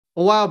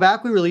A while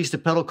back, we released a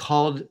pedal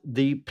called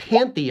the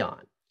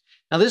Pantheon.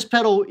 Now this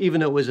pedal, even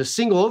though it was a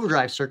single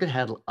overdrive circuit,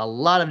 had a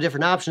lot of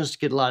different options to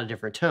get a lot of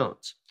different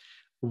tones.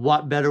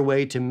 What better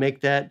way to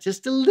make that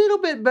just a little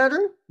bit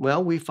better?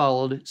 Well, we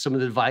followed some of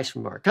the advice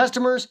from our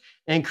customers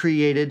and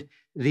created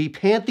the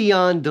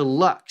Pantheon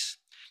Deluxe.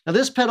 Now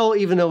this pedal,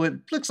 even though it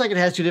looks like it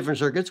has two different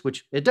circuits,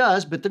 which it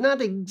does, but they're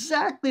not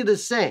exactly the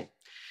same.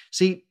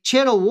 See,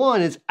 channel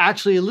 1 is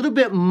actually a little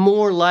bit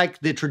more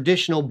like the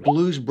traditional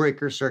blues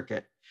breaker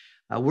circuit,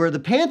 where the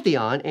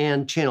Pantheon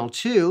and channel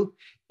 2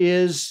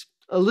 is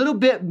a little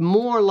bit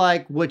more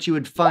like what you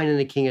would find in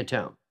a King of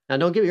Tone. Now,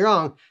 don't get me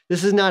wrong,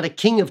 this is not a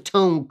King of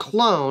Tone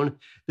clone.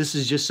 This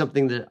is just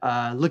something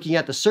that, looking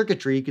at the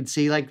circuitry, you can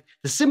see like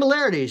the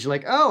similarities. You're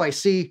like, oh, I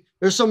see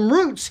there's some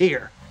roots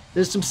here.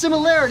 There's some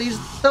similarities,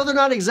 though they're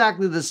not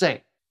exactly the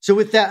same. So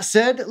with that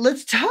said,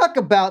 let's talk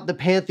about the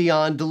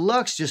Pantheon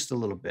Deluxe just a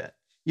little bit.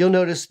 You'll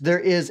notice there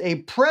is a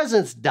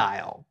presence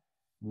dial.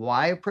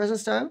 Why a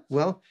presence dial?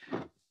 Well,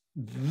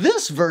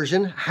 this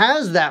version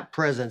has that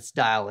presence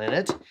dial in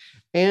it.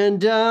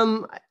 And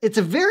it's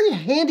a very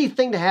handy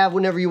thing to have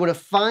whenever you want to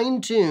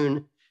fine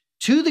tune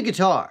to the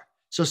guitar.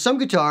 So some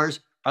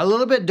guitars are a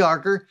little bit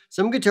darker,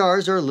 some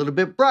guitars are a little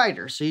bit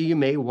brighter. So you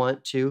may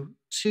want to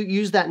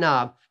use that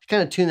knob to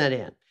kind of tune that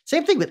in.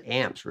 Same thing with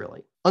amps,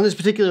 really. On this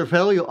particular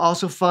pedal, you'll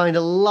also find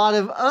a lot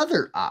of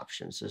other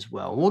options as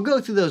well. We'll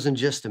go through those in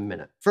just a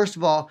minute. First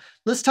of all,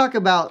 let's talk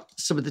about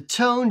some of the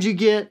tones you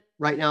get.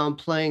 Right now I'm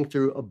playing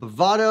through a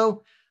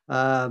bravado,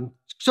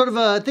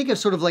 think of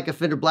sort of like a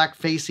Fender Black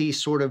Facey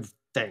sort of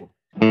thing.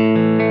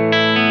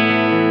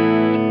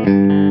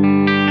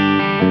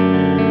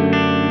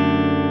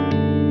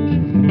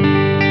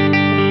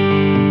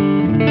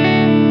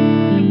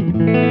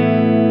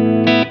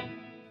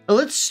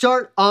 Let's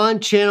start on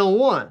channel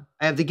 1.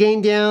 I have the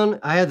gain down,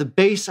 I have the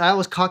bass. I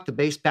always cock the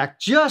bass back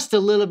just a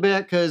little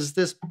bit because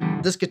this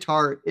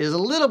guitar is a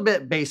little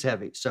bit bass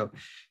heavy. So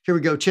here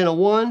we go, channel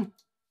 1.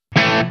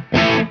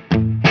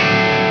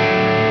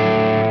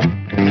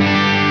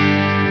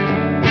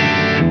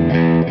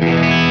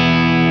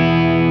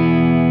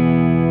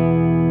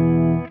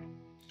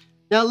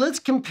 Now let's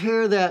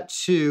compare that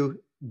to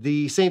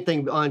the same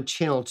thing on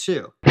channel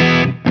 2.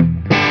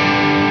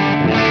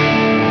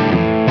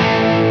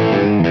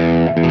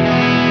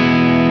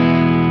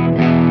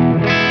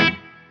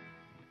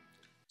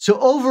 So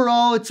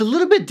overall, it's a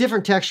little bit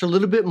different texture, a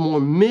little bit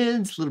more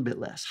mids, a little bit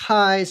less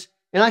highs.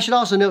 And I should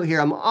also note here,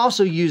 I'm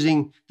also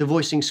using the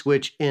voicing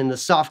switch in the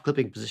soft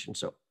clipping position.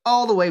 So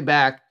all the way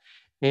back.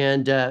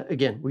 And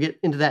again, we get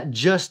into that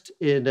just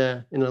in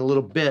a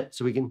little bit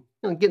so we can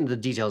get into the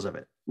details of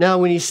it. Now,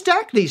 when you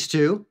stack these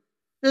two,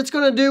 it's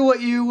going to do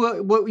what you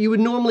would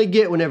normally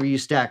get whenever you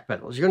stack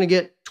pedals. You're going to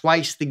get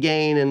twice the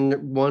gain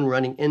and one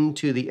running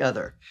into the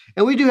other.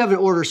 And we do have an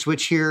order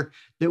switch here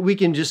that we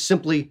can just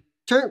simply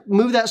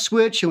move that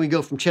switch and we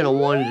go from channel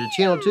 1 into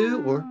channel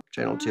 2 or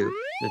channel 2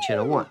 to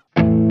channel 1.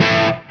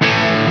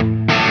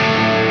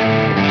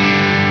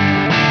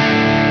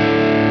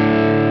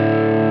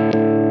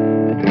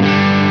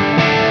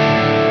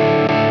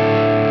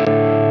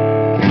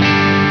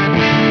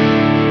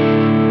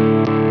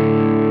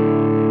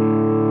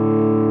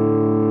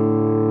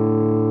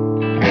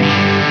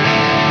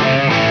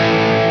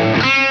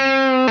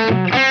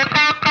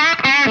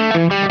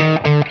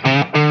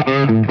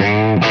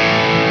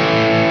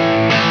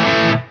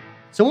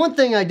 So one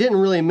thing I didn't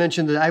really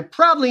mention that I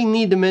probably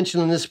need to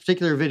mention in this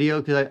particular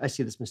video, because I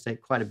see this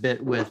mistake quite a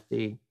bit with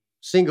the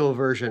single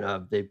version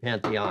of the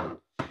Pantheon.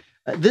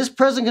 This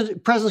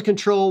presence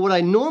control, what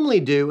I normally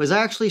do is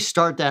I actually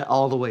start that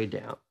all the way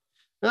down.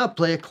 I'll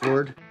play a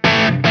chord.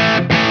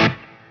 And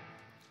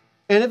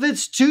if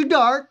it's too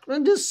dark,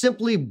 then just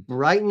simply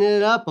brighten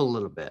it up a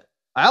little bit.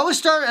 I always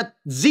start at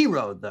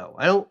 0 though.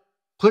 I don't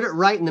put it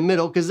right in the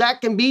middle because that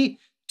can be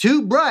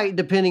too bright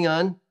depending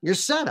on your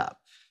setup.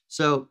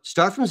 So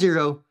start from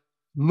 0,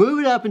 move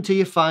it up until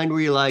you find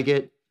where you like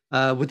it.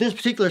 With this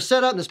particular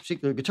setup, this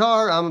particular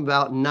guitar, I'm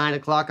about 9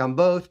 o'clock on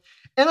both.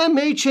 And I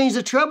may change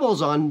the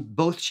trebles on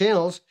both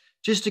channels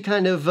just to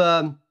kind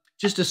of,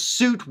 just to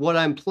suit what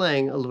I'm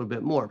playing a little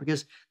bit more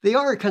because they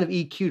are kind of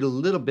EQ'd a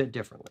little bit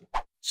differently.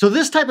 So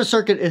this type of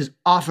circuit is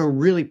often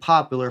really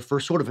popular for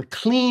sort of a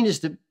clean,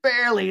 just a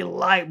barely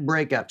light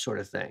breakup sort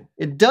of thing.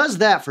 It does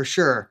that for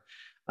sure.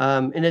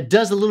 And it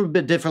does a little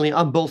bit differently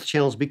on both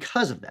channels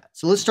because of that.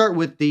 So let's start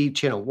with the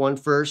channel 1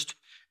 first.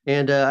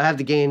 And I have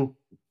the gain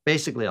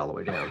basically all the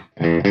way down.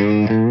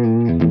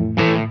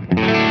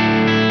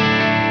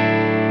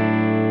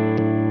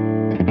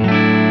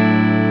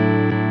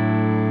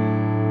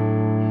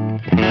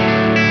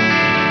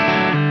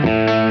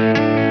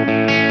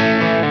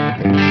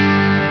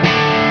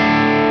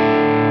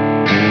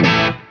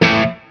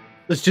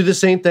 Let's do the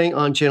same thing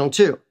on channel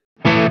 2.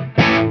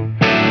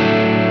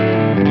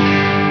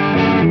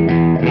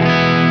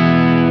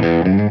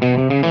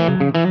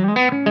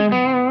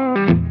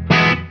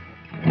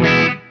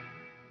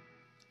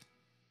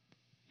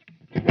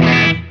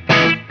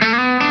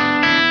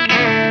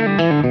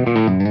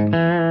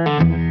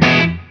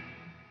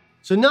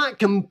 So not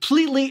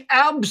completely,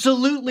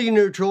 absolutely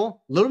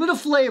neutral. A little bit of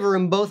flavor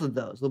in both of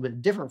those. A little bit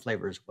of different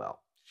flavor as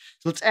well.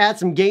 So let's add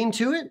some gain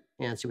to it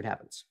and see what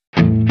happens.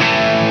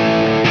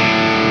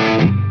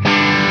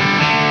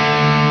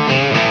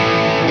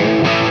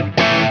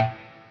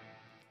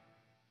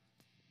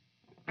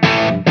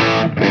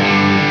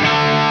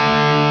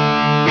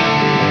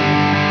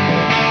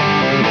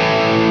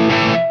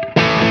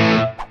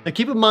 Now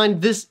keep in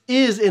mind, this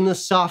is in the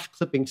soft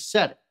clipping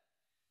setting.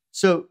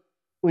 So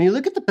when you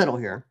look at the pedal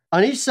here,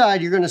 on each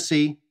side, you're going to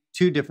see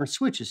two different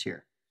switches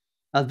here.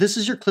 This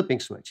is your clipping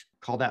switch.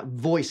 Call that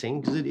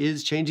voicing, because it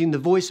is changing the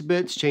voice a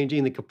bit, it's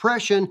changing the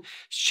compression,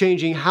 it's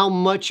changing how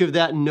much of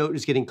that note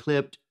is getting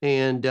clipped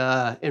and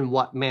in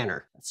what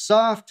manner.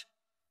 Soft,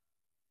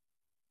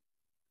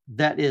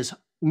 that is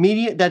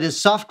medium, that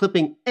is soft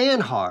clipping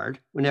and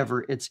hard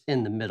whenever it's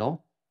in the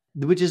middle,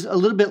 which is a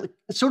little bit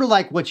sort of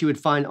like what you would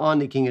find on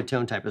the King of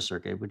Tone type of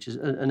circuit, which is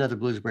another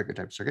blues breaker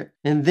type of circuit.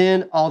 And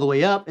then all the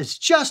way up, it's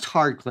just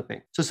hard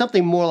clipping. So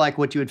something more like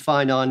what you would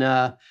find on,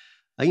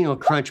 you know,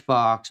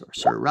 Crunchbox or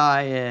Sir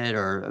Riot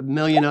or a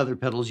million other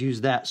pedals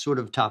use that sort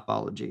of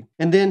topology.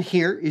 And then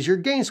here is your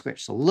gain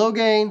switch. So low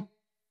gain,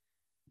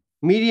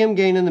 medium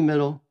gain in the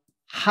middle,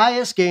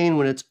 highest gain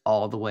when it's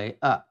all the way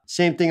up.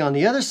 Same thing on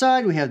the other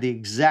side. We have the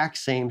exact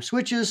same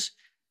switches.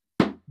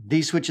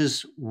 These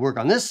switches work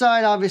on this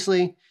side,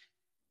 obviously.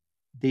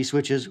 These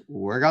switches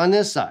work on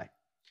this side.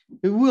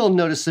 We will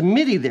notice the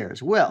MIDI there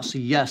as well. So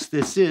yes,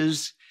 this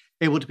is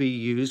able to be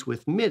used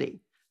with MIDI.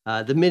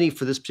 The MIDI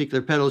for this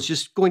particular pedal is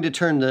just going to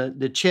turn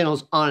the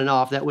channels on and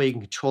off. That way you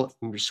can control it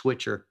from your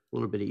switcher a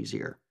little bit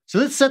easier. So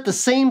let's set the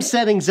same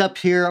settings up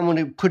here. I'm going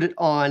to put it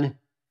on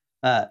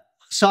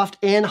soft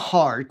and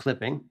hard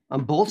clipping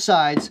on both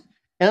sides.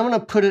 And I'm going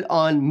to put it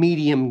on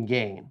medium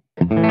gain.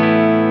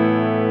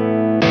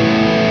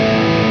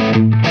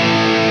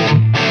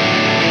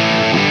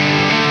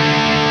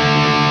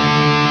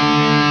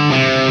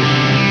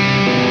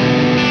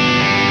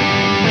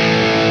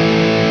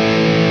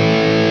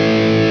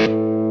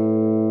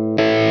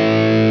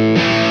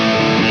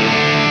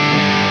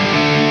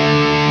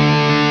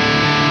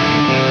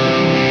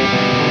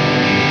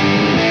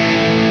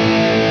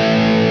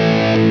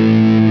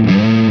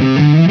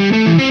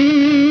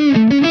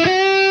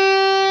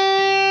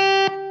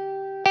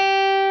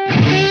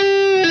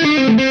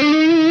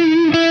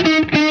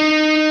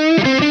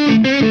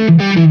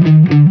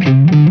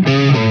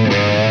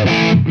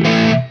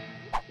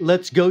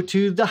 Let's go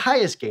to the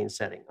highest gain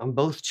setting on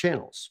both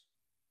channels.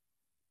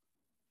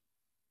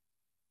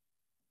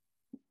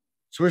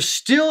 So we're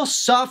still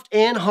soft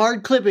and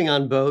hard clipping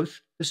on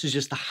both. This is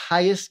just the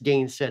highest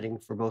gain setting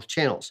for both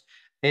channels.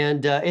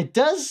 And it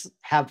does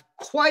have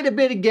quite a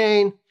bit of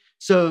gain.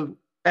 So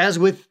as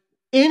with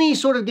any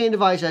sort of gain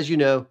device, as you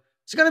know,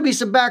 there's going to be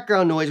some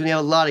background noise when you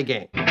have a lot of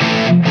gain.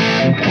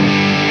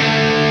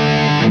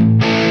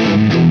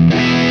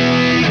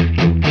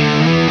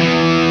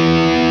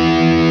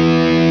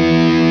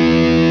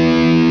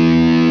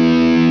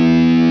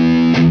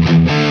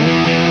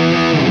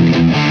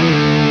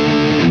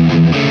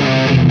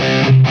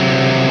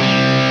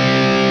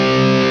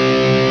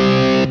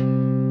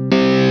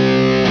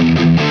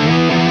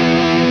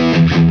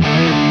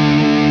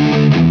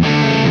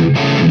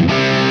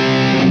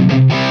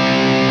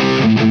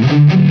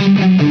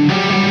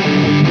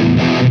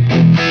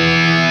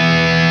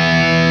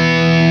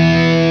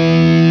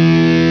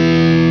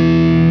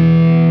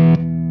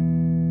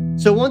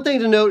 So one thing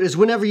to note is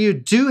whenever you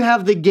do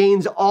have the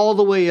gains all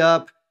the way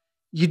up,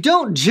 you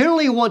don't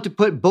generally want to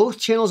put both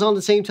channels on at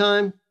the same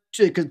time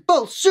because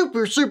both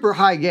super, super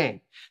high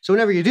gain. So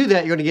whenever you do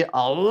that, you're going to get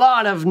a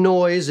lot of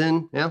noise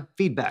and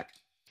feedback.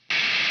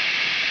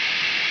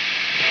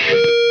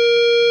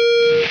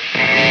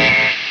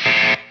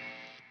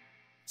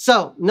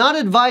 So not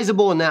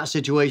advisable in that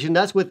situation.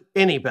 That's with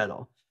any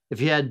pedal.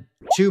 If you had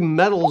two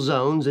metal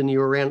zones and you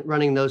were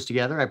running those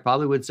together, I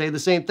probably would say the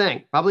same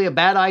thing. Probably a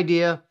bad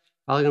idea.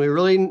 Probably going to be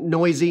really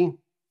noisy,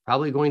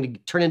 probably going to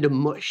turn into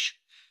mush.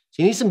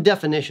 So you need some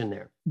definition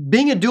there.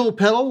 Being a dual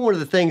pedal, one of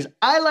the things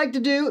I like to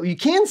do, you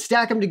can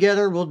stack them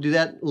together. We'll do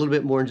that a little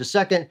bit more in just a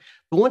second.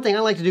 But one thing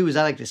I like to do is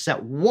I like to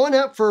set one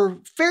up for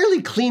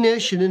fairly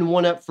cleanish and then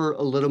one up for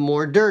a little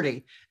more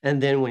dirty.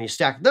 And then when you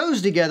stack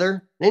those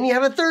together, then you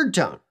have a third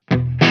tone.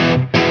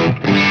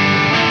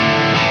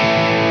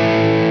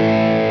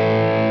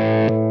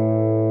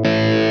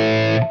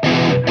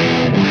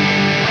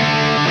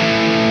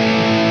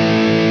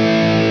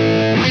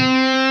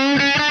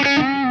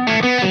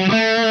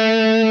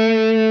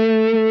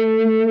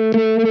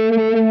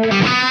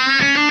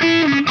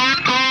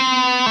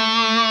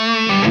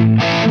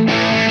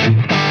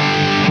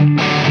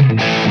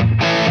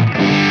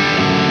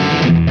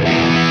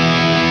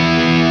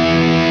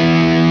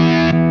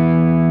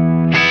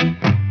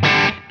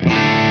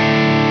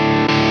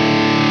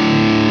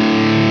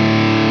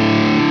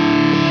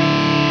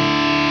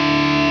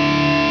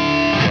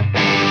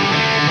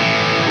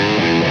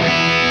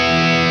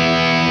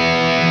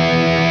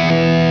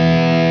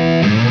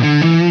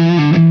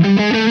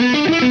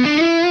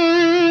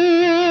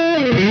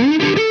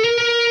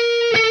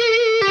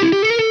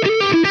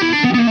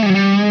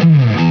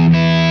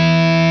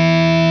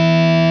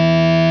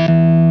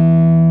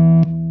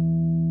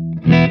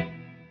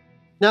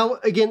 Now,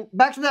 again,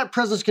 back to that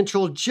presence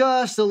control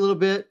just a little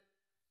bit.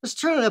 Let's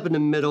turn it up in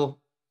the middle.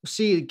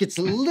 See, it gets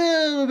a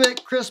little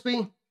bit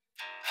crispy.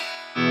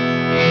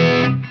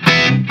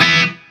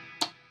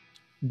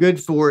 Good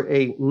for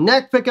a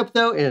neck pickup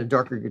though, and a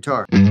darker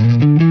guitar.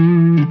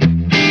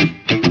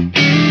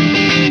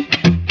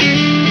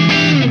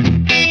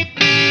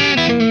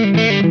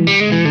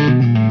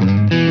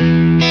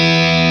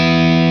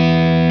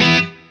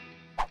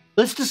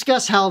 Let's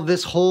discuss how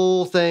this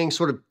whole thing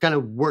sort of kind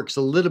of works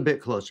a little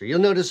bit closer. You'll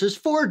notice there's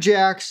 4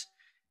 jacks,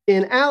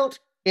 in, out,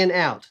 in,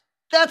 out.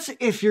 That's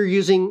if you're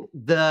using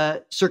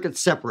the circuit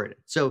separated.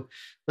 So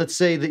let's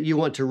say that you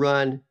want to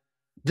run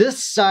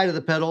this side of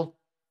the pedal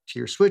to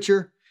your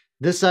switcher,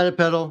 this side of the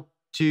pedal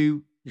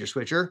to your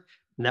switcher,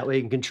 and that way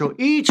you can control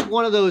each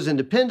one of those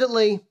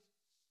independently.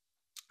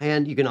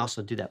 And you can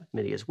also do that with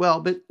MIDI as well.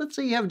 But let's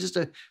say you have just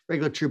a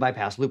regular true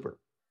bypass looper.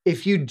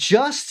 If you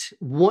just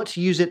want to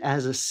use it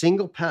as a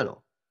single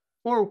pedal,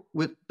 or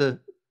with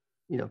the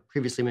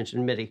previously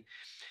mentioned MIDI,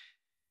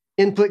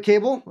 input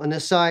cable on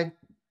this side,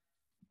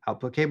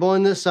 output cable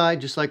on this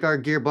side, just like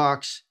our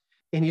gearbox,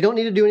 and you don't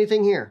need to do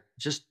anything here.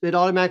 Just it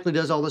automatically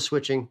does all the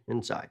switching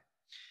inside.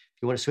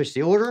 If you want to switch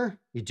the order,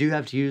 you do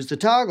have to use the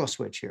toggle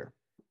switch here,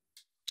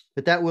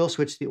 but that will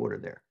switch the order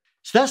there.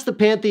 So that's the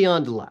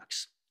Pantheon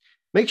Deluxe.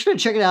 Make sure to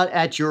check it out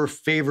at your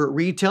favorite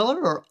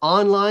retailer or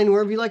online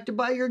wherever you like to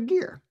buy your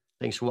gear.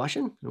 Thanks for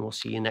watching, and we'll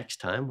see you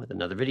next time with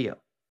another video.